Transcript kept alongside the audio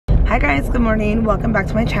Hi guys, good morning, welcome back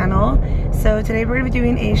to my channel. So today we're going to be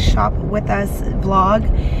doing a shop with us vlog,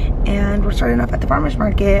 and we're starting off at the farmers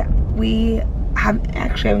market. We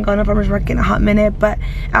haven't gone to farmers market in a hot minute, but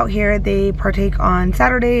out here they partake on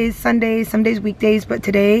Saturdays, Sundays, some days weekdays, but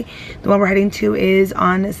today the one we're heading to is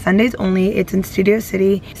on Sundays only. It's in Studio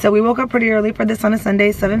City. So we woke up pretty early for this on a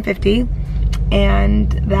Sunday, 7:50, and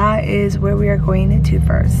that is where we are going to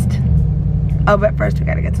first. Oh, but first we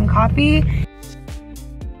gotta get some coffee.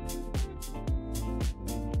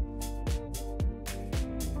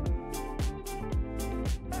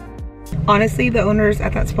 Honestly, the owners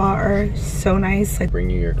at that spot are so nice. Like, bring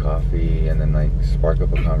you your coffee and then like spark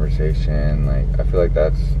up a conversation. Like, I feel like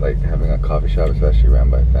that's like having a coffee shop, especially ran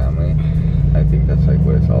by family. I think that's like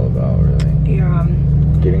what it's all about, really. Yeah.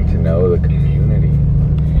 Getting to know the community.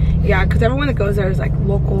 Yeah, because everyone that goes there is like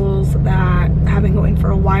locals that have been going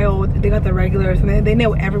for a while. They got the regulars and they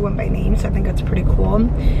know everyone by name, so I think that's pretty cool.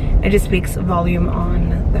 It just speaks volume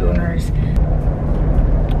on the owners.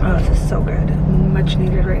 Oh, this is so good. Much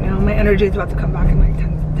needed right now. My energy is about to come back in like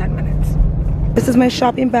 10 minutes. This is my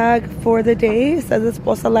shopping bag for the day. It says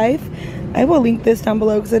Esposa Life. I will link this down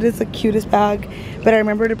below because it is the cutest bag. But I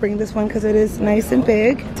remember to bring this one because it is nice and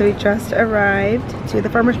big. So we just arrived to the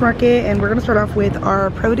farmer's market, and we're going to start off with our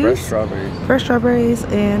produce. Fresh strawberries. Fresh strawberries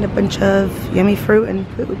and a bunch of yummy fruit and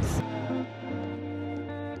foods.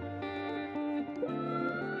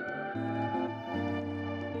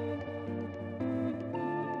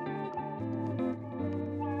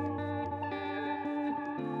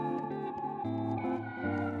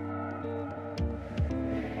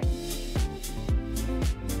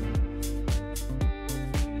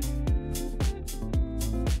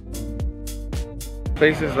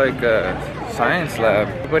 Place is like a science lab.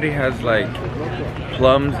 Everybody has like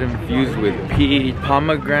plums infused with peach,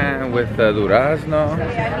 pomegranate with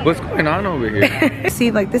durazno. What's going on over here? See,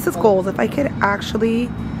 like, this is gold. If I could actually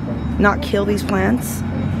not kill these plants,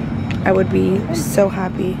 I would be so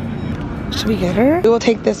happy. Should we get her? We will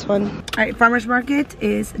take this one. All right, farmer's market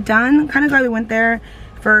is done. Kind of glad we went there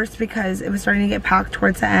first because it was starting to get packed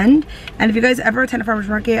towards the end. And if you guys ever attend a farmer's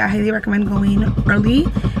market, I highly recommend going early.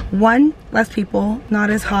 One, less people, not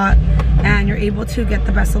as hot, and you're able to get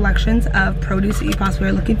the best selections of produce that you possibly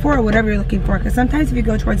are looking for, or whatever you're looking for, because sometimes if you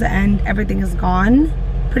go towards the end, everything is gone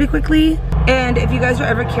pretty quickly. And if you guys are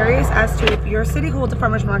ever curious as to if your city holds a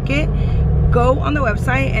farmer's market, go on the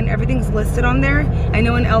website and everything's listed on there. I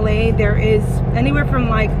know in LA there is anywhere from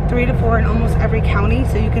like 3 to 4 in almost every county,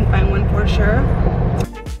 so you can find one for sure.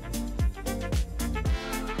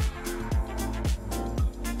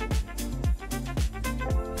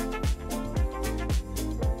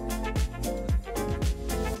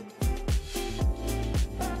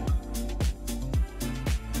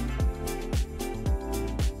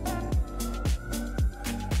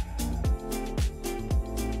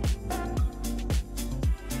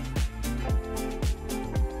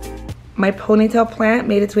 My ponytail plant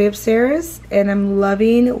made its way upstairs, and I'm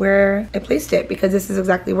loving where I placed it because this is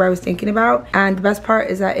exactly where I was thinking about. And the best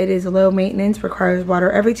part is that it is low maintenance, requires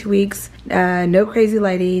water every 2 weeks, no crazy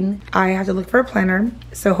lighting. I have to look for a planter,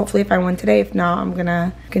 so hopefully I find one today. If not, I'm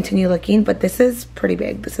gonna continue looking, but this is pretty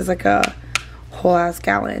big. This is like a whole ass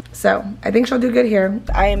gallon, so I think she'll do good here.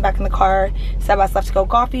 I am back in the car. Sebas left to go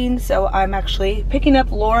golfing, so I'm actually picking up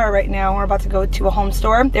Laura right now. We're about to go to a home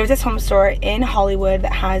store. There's this home store in Hollywood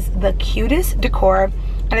that has the cutest decor,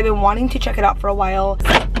 and I've been wanting to check it out for a while.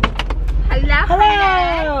 Hello.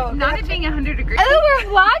 Hello. Not it being 100 degrees. Oh, we're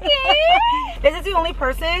vlogging. This is the only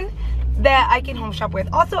person that I can home shop with.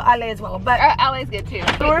 Also Ale as well, but LA's good too.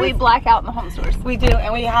 We black out in the home stores. We do,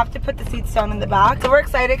 and we have to put the seats down in the back. So we're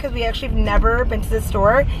excited because we actually have never been to this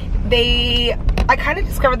store. I kind of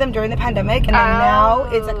discovered them during the pandemic, and now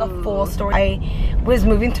it's like a full store. I was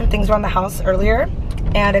moving some things around the house earlier,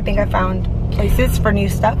 and I think I found places for new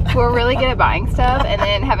stuff. We're really good at buying stuff and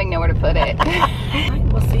then having nowhere to put it.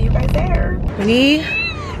 We'll see you guys there. We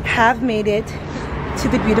have made it to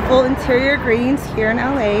the beautiful interior greens here in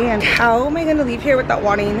LA, and how am I gonna leave here without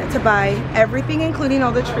wanting to buy everything, including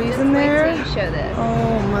all the trees in there? Wait till you show this.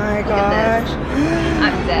 Oh my gosh.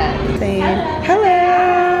 I'm dead. Saying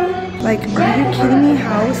hello. Like, are you kidding me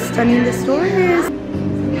how stunning this store is?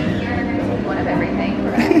 One of everything.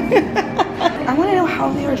 I want to know how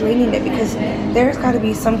they are draining it, because there's got to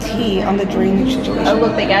be some tea on the drainage situation. Oh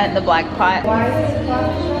look, they got it in the black pot.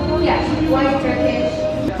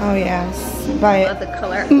 Oh yes, buy it. Love the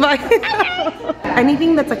color. Buy it.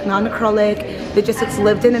 Anything that's like non-acrylic, that just looks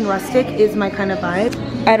lived in and rustic is my kind of vibe.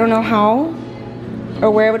 I don't know how or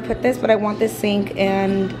where I would put this, but I want this sink,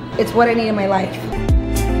 and it's what I need in my life.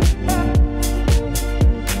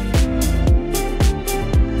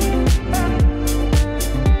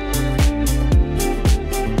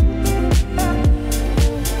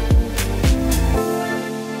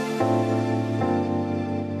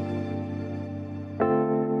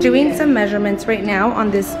 some measurements right now on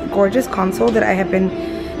this gorgeous console that I have been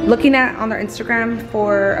looking at on their Instagram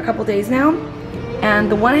for a couple days now.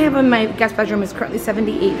 And the one I have in my guest bedroom is currently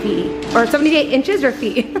 78 feet. Or 78 inches or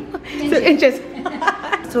feet? So inches.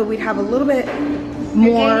 So we'd have a little bit more.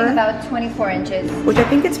 You're gaining about 24 inches. Which I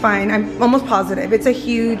think it's fine. I'm almost positive. It's a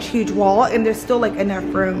huge, huge wall and there's still like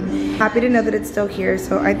enough room. Happy to know that it's still here.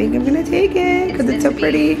 So I think I'm gonna take it because it's so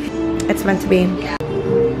pretty. It's meant to be. Yeah.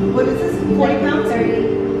 What is this? 40 pounds?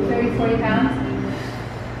 30, 40 pounds.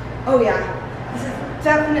 Oh yeah. This is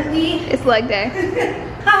definitely. It's leg day.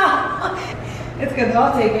 It's good,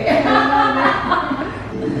 I'll take it.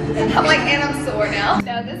 I'm like, and I'm sore now.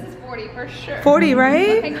 No, this is 40 for sure. 40,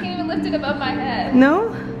 right? I can't even lift it above my head. No?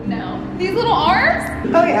 No. These little arms?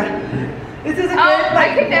 Oh yeah. This is a good,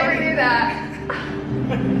 I could never do that.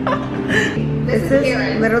 This is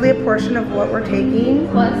Karen. Literally a portion of what we're taking.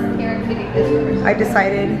 Plus Karen fitting this first. I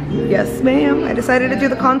decided, yes ma'am, I decided to do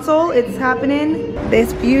the console. It's happening.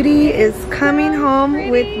 This beauty is coming home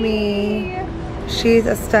with me. She's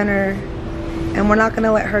a stunner. And we're not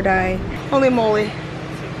gonna let her die. Holy moly.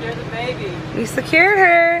 Secure the baby. We secured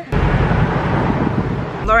her.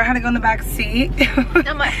 Laura had to go in the back seat.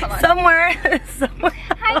 I'm like, hold on. Somewhere.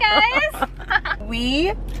 Hi guys.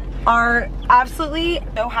 We are absolutely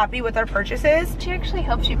so happy with our purchases. She actually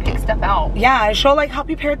helps you pick stuff out. Yeah, she'll like help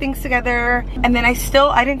you pair things together. And then I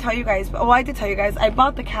didn't tell you guys, but well, I did tell you guys, I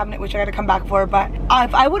bought the cabinet, which I gotta come back for, but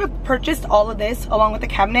if I would have purchased all of this along with the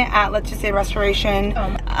cabinet at, let's just say, Restoration,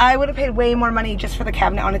 I would have paid way more money just for the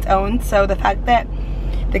cabinet on its own. So the fact that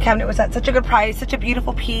the cabinet was at such a good price, such a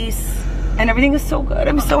beautiful piece, and everything is so good,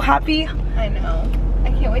 I'm so happy. I know. I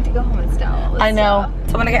can't wait to go home and style. I know.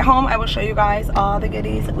 So when I get home, I will show you guys all the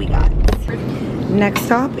goodies that we got. Next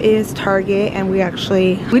stop is Target, and we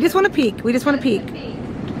just want to peek. We just want to peek.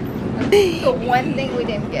 The one thing we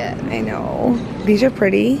didn't get. I know. These are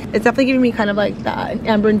pretty. It's definitely giving me kind of like that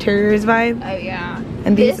Amber Interiors vibe. Oh yeah.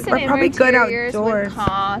 And these are probably good outdoors. Would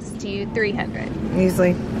cost you $300.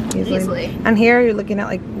 Easily. And here you're looking at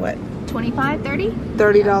like what? 25, 30?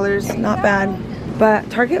 $30. Not bad.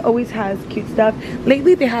 But Target always has cute stuff.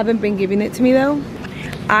 Lately they haven't been giving it to me though.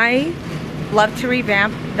 I love to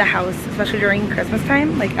revamp the house, especially during Christmas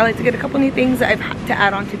time. Like I like to get a couple new things that I've had to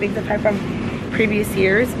add on to things I've had from previous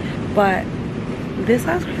years. But this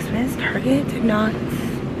last Christmas, Target did not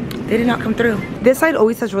come through. This side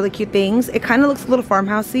always has really cute things. It kind of looks a little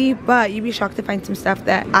farmhousey, but you'd be shocked to find some stuff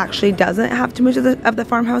that actually doesn't have too much of the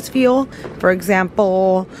farmhouse feel. For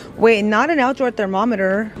example, wait, not an outdoor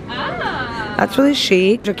thermometer. That's really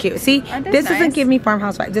chic. They're cute. See, this doesn't give me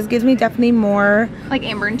farmhouse vibes. This gives me definitely more like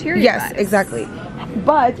Amber Interior Yes, vibes. Exactly.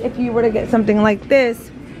 But if you were to get something like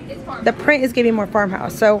this, the print is giving more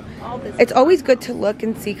farmhouse. So it's always good to look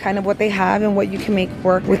and see kind of what they have and what you can make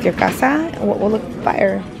work with your casa and what will look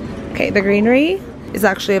fire. Okay, the greenery is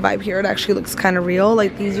actually a vibe here. It actually looks kind of real.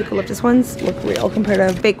 Like these eucalyptus ones look real compared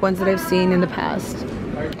to fake ones that I've seen in the past.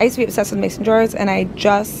 I used to be obsessed with mason jars and I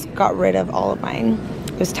just got rid of all of mine.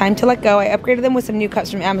 It was time to let go. I upgraded them with some new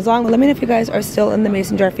cups from Amazon. Let me know if you guys are still in the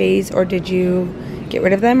mason jar phase, or did you get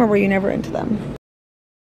rid of them, or were you never into them?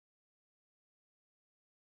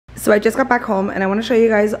 So I just got back home and I want to show you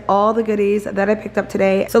guys all the goodies that I picked up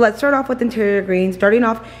today. So let's start off with interior greens, starting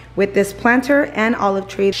off with this planter and olive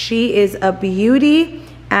tree. She is a beauty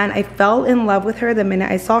and I fell in love with her the minute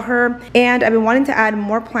I saw her. And I've been wanting to add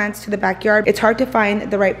more plants to the backyard. It's hard to find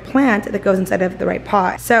the right plant that goes inside of the right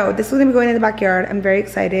pot. So this is gonna be going in the backyard. I'm very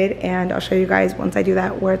excited and I'll show you guys once I do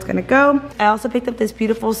that where it's gonna go. I also picked up this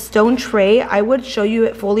beautiful stone tray. I would show you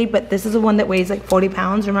it fully, but this is the one that weighs like 40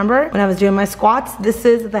 pounds, remember? When I was doing my squats, this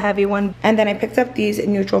is the heavy one. And then I picked up these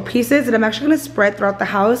neutral pieces that I'm actually gonna spread throughout the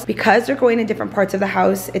house. Because they're going in different parts of the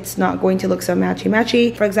house, it's not going to look so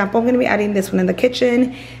matchy-matchy. For example, I'm gonna be adding this one in the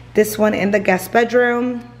kitchen, this one in the guest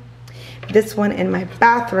bedroom, this one in my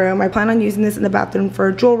bathroom. I plan on using this in the bathroom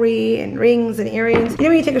for jewelry and rings and earrings. You know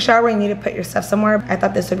when you take a shower and you need to put your stuff somewhere? I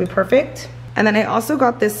thought this would be perfect. And then I also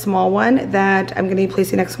got this small one that I'm gonna be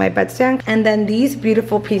placing next to my bedstand. And then these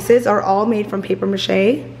beautiful pieces are all made from paper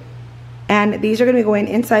mache. And these are gonna be going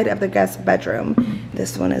inside of the guest bedroom.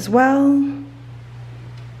 This one as well.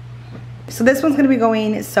 So this one's gonna be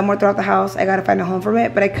going somewhere throughout the house. I gotta find a home from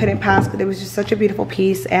it, but I couldn't pass because it was just such a beautiful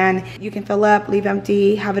piece, and you can fill up, leave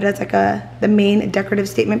empty, have it as like the main decorative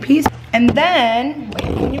statement piece. And then,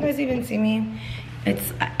 wait, can you guys even see me?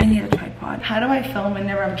 I need a tripod. How do I film when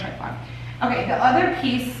never have a tripod? Okay, the other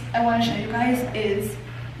piece I wanna show you guys is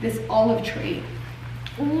this olive tree.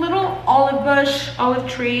 Little olive bush, olive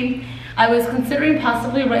tree. I was considering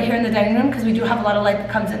possibly right here in the dining room because we do have a lot of light that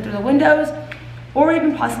comes in through the windows, or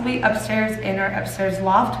even possibly upstairs in our upstairs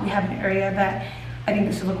loft. We have an area that I think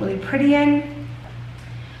this would look really pretty in.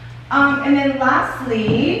 And then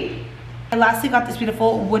lastly, I got this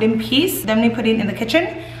beautiful wooden piece. Definitely putting in the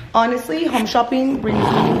kitchen. Honestly, home shopping brings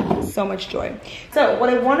me so much joy. So what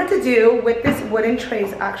I wanted to do with this wooden tray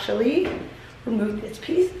is actually remove this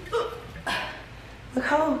piece. Look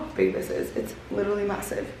how big this is. It's literally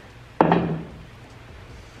massive.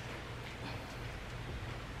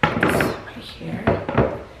 Right here.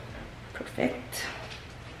 Perfect.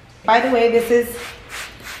 By the way, this is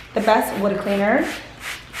the best wood cleaner.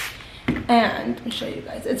 And let me show you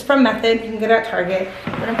guys. It's from Method. You can get it at Target.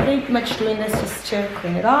 But I'm pretty much doing this just to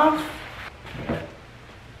clean it off.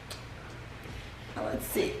 Now let's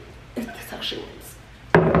see if this actually works.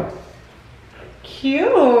 Cute.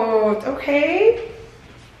 Okay.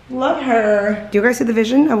 Love her. Do you guys see the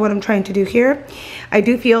vision of what I'm trying to do here? I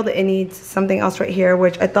do feel that it needs something else right here,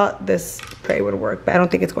 which I thought this tray would work, but I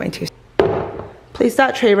don't think it's going to. Place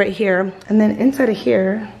that tray right here, and then inside of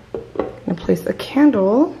here, I'm gonna place a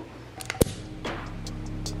candle.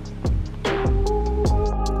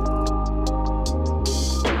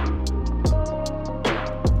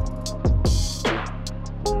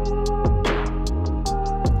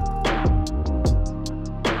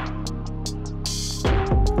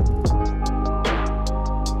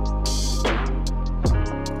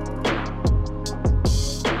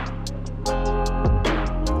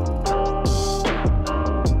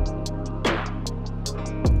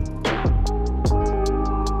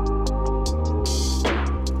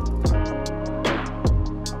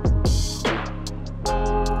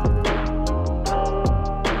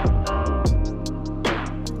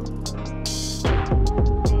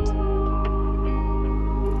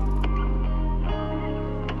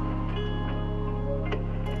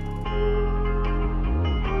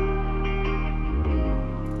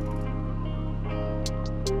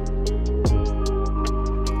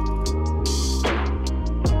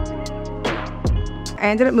 I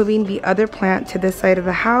ended up moving the other plant to this side of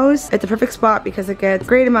the house. It's a perfect spot because it gets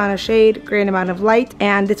great amount of shade, great amount of light,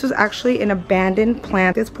 and this was actually an abandoned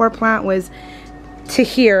plant. This poor plant was to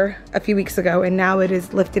here a few weeks ago, and now it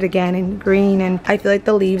is lifted again and green, and I feel like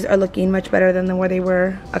the leaves are looking much better than where they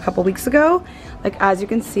were a couple weeks ago. Like, as you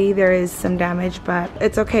can see, there is some damage, but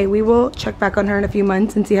it's okay. We will check back on her in a few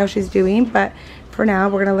months and see how she's doing, but for now,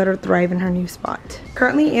 we're gonna let her thrive in her new spot.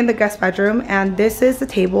 Currently in the guest bedroom, and this is the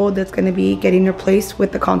table that's gonna be getting replaced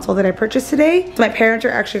with the console that I purchased today. So my parents are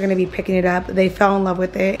actually gonna be picking it up. They fell in love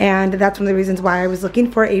with it, and that's one of the reasons why I was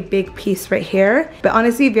looking for a big piece right here. But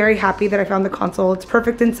honestly, very happy that I found the console. It's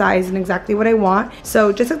perfect in size and exactly what I want.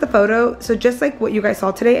 So just like the photo, so just like what you guys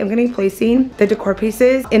saw today, I'm gonna be placing the decor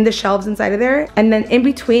pieces in the shelves inside of there. And then in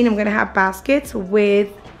between, I'm gonna have baskets with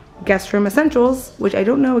guest room essentials, which I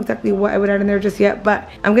don't know exactly what I would add in there just yet, but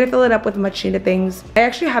I'm gonna fill it up with much needed things. I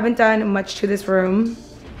actually haven't done much to this room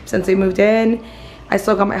since we moved in. I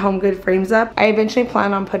still got my home good frames up. I eventually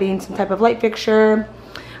plan on putting some type of light fixture.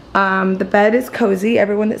 The bed is cozy.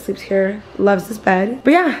 Everyone that sleeps here loves this bed.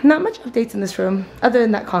 But yeah, not much updates in this room other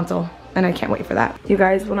than that console, and I can't wait for that. You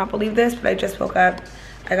guys will not believe this, but I just woke up.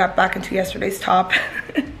 I got back into yesterday's top.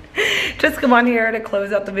 Just come on here to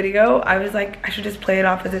close out the video. I was like, I should just play it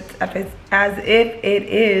off as if it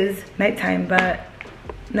is nighttime, but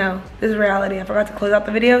no, this is reality. I forgot to close out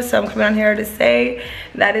the video, so I'm coming on here to say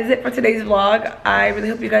that is it for today's vlog. I really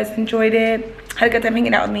hope you guys enjoyed it. Had a good time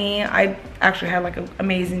hanging out with me. I actually had like an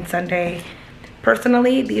amazing Sunday.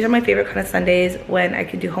 Personally, these are my favorite kind of Sundays, when I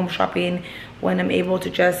can do home shopping, when I'm able to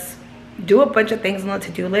just do a bunch of things on the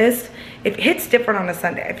to-do list. It hits different on a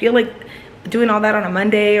Sunday. I feel like doing all that on a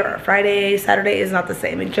Monday or a Friday, Saturday is not the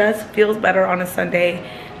same. It just feels better on a Sunday.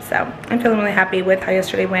 So I'm feeling really happy with how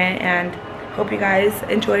yesterday went, and hope you guys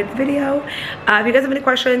enjoyed the video. If you guys have any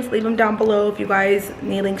questions, leave them down below. If you guys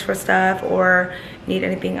need links for stuff or need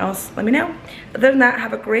anything else, let me know. Other than that,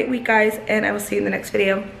 have a great week, guys, and I will see you in the next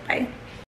video. Bye.